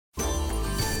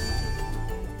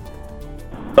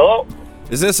Hello?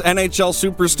 Is this NHL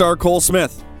superstar Cole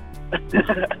Smith? I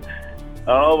don't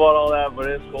know about all that, but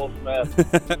it's Cole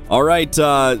Smith. All right,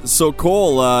 so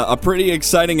Cole, a pretty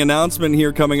exciting announcement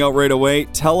here coming out right away.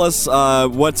 Tell us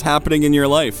what's happening in your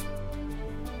life.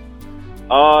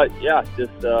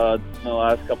 Just in the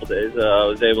last couple days, I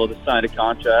was able to sign a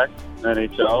contract in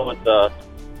NHL with the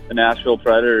Nashville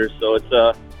Predators. So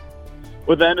it's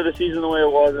with the end of the season the way it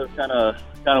was kind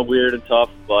of weird and tough,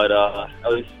 but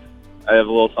at least I have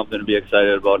a little something to be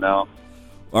excited about now.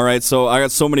 All right, so I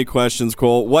got so many questions,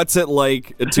 Cole. What's it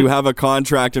like to have a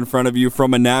contract in front of you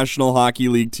from a National Hockey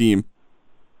League team?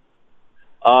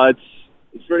 It's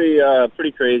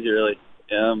pretty crazy, really.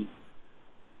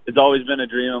 It's always been a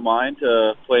dream of mine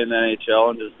to play in the NHL,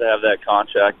 and just to have that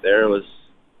contract there was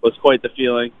quite the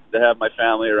feeling. To have my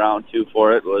family around too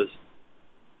for it was.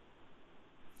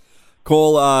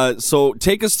 Cole, so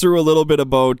take us through a little bit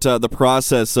about the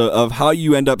process of how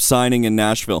you end up signing in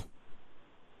Nashville.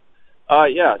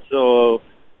 So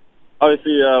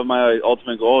obviously my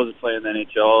ultimate goal is to play in the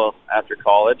NHL after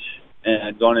college,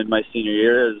 and going into my senior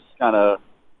year is kind of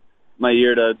my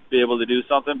year to be able to do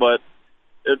something, but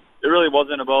it really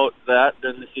wasn't about that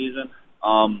during the season.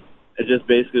 It just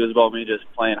basically was about me just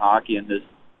playing hockey and just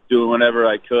doing whatever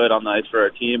I could on the ice for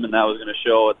our team, and that was going to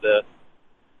show at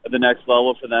the next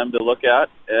level for them to look at.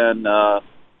 And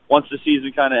once the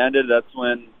season kind of ended, that's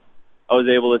when I was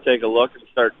able to take a look and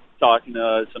start talking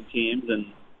to some teams, and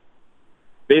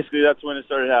basically that's when it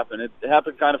started happening. It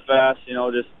happened kind of fast,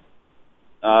 just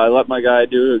I let my guy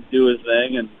do his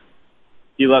thing, and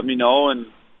he let me know, and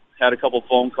had a couple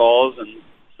phone calls and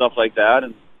stuff like that,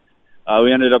 and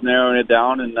we ended up narrowing it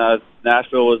down, and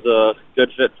Nashville was a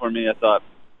good fit for me, I thought.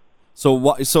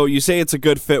 So you say it's a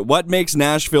good fit. What makes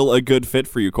Nashville a good fit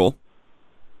for you, Cole?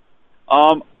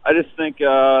 I just think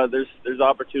there's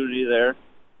opportunity there.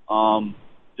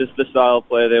 Just the style of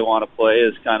play they want to play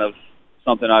is kind of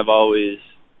something I've always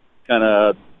kind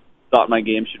of thought my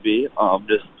game should be.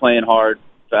 Just playing hard,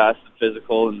 fast, and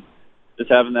physical, and just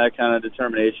having that kind of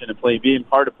determination and being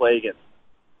hard to play against.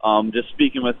 Just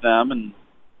speaking with them and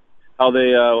how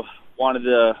they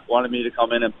wanted me to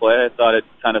come in and play, I thought it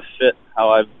kind of fit how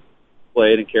I've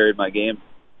played and carried my game.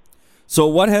 So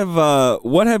what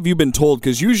have you been told?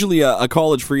 Because usually a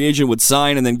college free agent would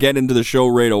sign and then get into the show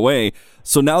right away.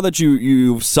 So now that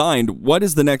you've signed, what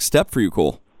is the next step for you,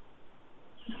 Cole?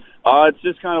 It's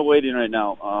just kind of waiting right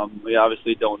now. We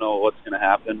obviously don't know what's going to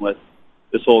happen with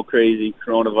this whole crazy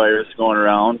coronavirus going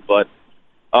around, but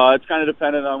it's kind of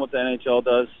dependent on what the NHL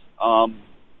does.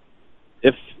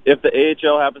 If the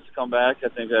AHL happens to come back, I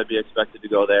think I'd be expected to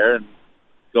go there and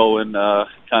go and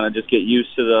kind of just get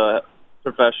used to the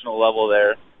professional level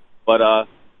there. But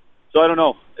so I don't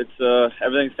know. It's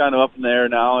everything's kind of up in the air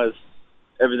now, as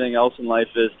everything else in life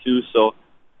is too. So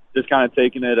just kind of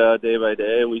taking it day by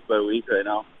day, week by week right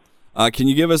now. Can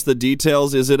you give us the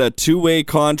details? Is it a two-way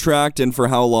contract, and for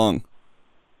how long?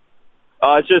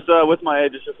 It's just with my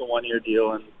age, it's just a 1-year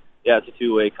deal, and yeah, it's a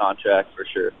two-way contract for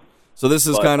sure. So this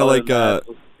is kind of like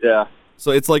yeah. So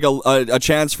it's like a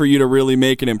chance for you to really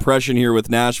make an impression here with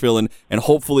Nashville and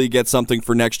hopefully get something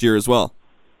for next year as well.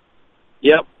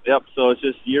 Yep. So it's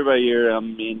just year by year. I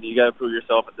mean, you got to prove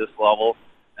yourself at this level,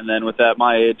 and then with that,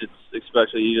 my age, it's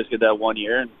especially you just get that 1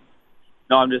 year. And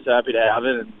no, I'm just happy to have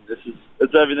it, and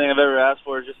it's everything I've ever asked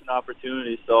for. It's just an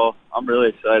opportunity, so I'm really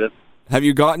excited. Have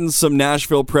you gotten some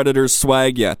Nashville Predators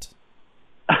swag yet?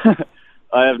 I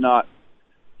have not,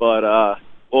 but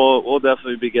we'll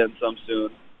definitely be getting some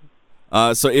soon.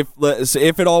 So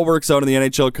if it all works out and the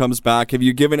NHL comes back, have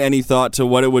you given any thought to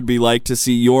what it would be like to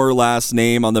see your last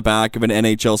name on the back of an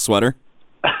NHL sweater?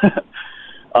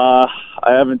 I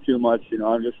haven't too much.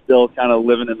 I'm just still kind of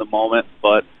living in the moment,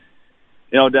 but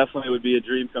definitely would be a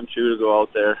dream come true to go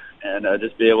out there and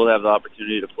just be able to have the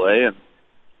opportunity to play. And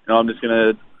I'm just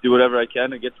gonna do whatever I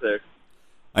can to get there.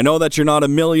 I know that you're not a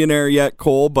millionaire yet,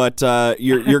 Cole, but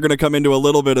you're going to come into a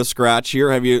little bit of scratch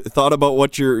here. Have you thought about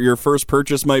what your first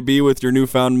purchase might be with your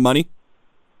newfound money?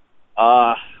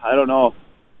 I don't know.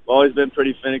 I've always been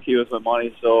pretty finicky with my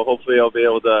money, so hopefully I'll be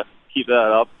able to keep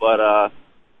that up. But I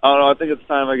don't know. I think it's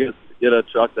time I get a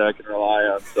truck that I can rely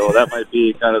on. So that might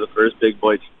be kind of the first big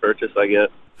boy purchase I get.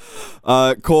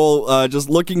 Cole, just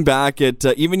looking back at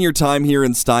even your time here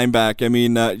in Steinbach, I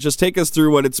mean, just take us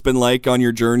through what it's been like on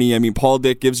your journey. I mean, Paul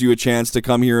Dick gives you a chance to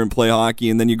come here and play hockey,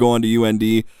 and then you go on to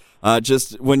UND.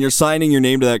 Just when you're signing your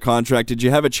name to that contract, did you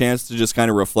have a chance to just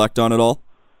kind of reflect on it all?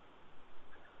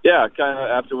 Yeah, kind of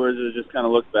afterwards, I just kind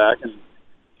of look back, and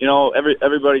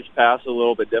everybody's path's a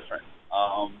little bit different,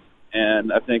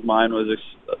 and I think mine was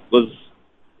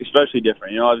especially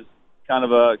different. I was kind of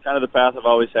the path I've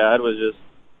always had was just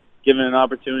given an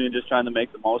opportunity and just trying to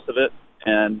make the most of it.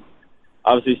 And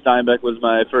obviously Steinbeck was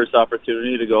my first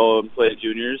opportunity to go and play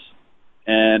juniors.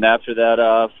 And after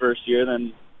that first year,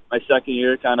 then my second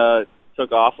year kind of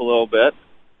took off a little bit.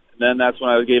 And then that's when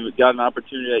I got an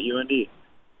opportunity at UND.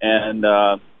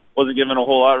 And wasn't given a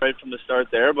whole lot right from the start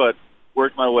there, but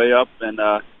worked my way up and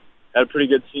had a pretty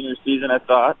good senior season, I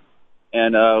thought.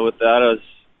 And with that, I was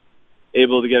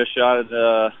able to get a shot at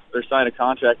or sign a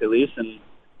contract at least, and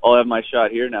I'll have my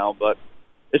shot here now. But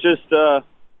it's just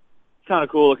kind of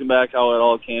cool looking back how it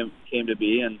all came to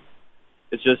be, and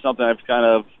it's just something I've kind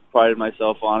of prided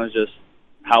myself on, is just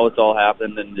how it's all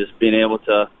happened and just being able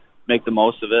to make the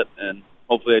most of it, and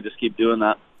hopefully I just keep doing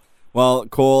that. Well,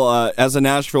 Cole, as a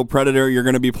Nashville Predator, you're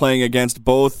going to be playing against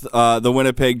both the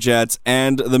Winnipeg Jets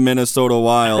and the Minnesota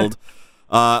Wild.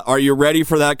 Are you ready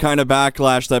for that kind of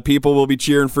backlash that people will be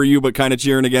cheering for you but kind of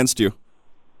cheering against you?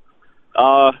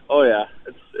 Oh yeah,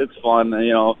 it's fun.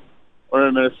 You know, we're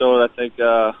in Minnesota. I think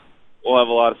we'll have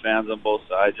a lot of fans on both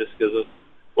sides just because of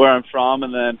where I'm from,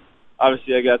 and then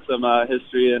obviously I got some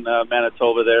history in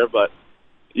Manitoba there. But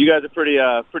you guys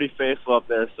are pretty faithful up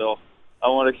there, so I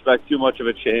won't expect too much of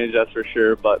a change, that's for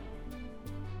sure. But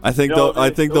I think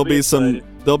there'll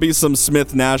be some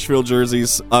Smith Nashville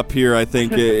jerseys up here. I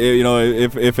think you know,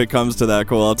 if it comes to that,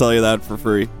 Cole, I'll tell you that for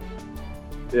free.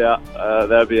 Yeah,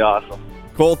 that'd be awesome.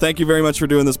 Cole, thank you very much for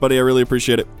doing this, buddy. I really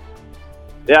appreciate it.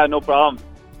 Yeah, no problem.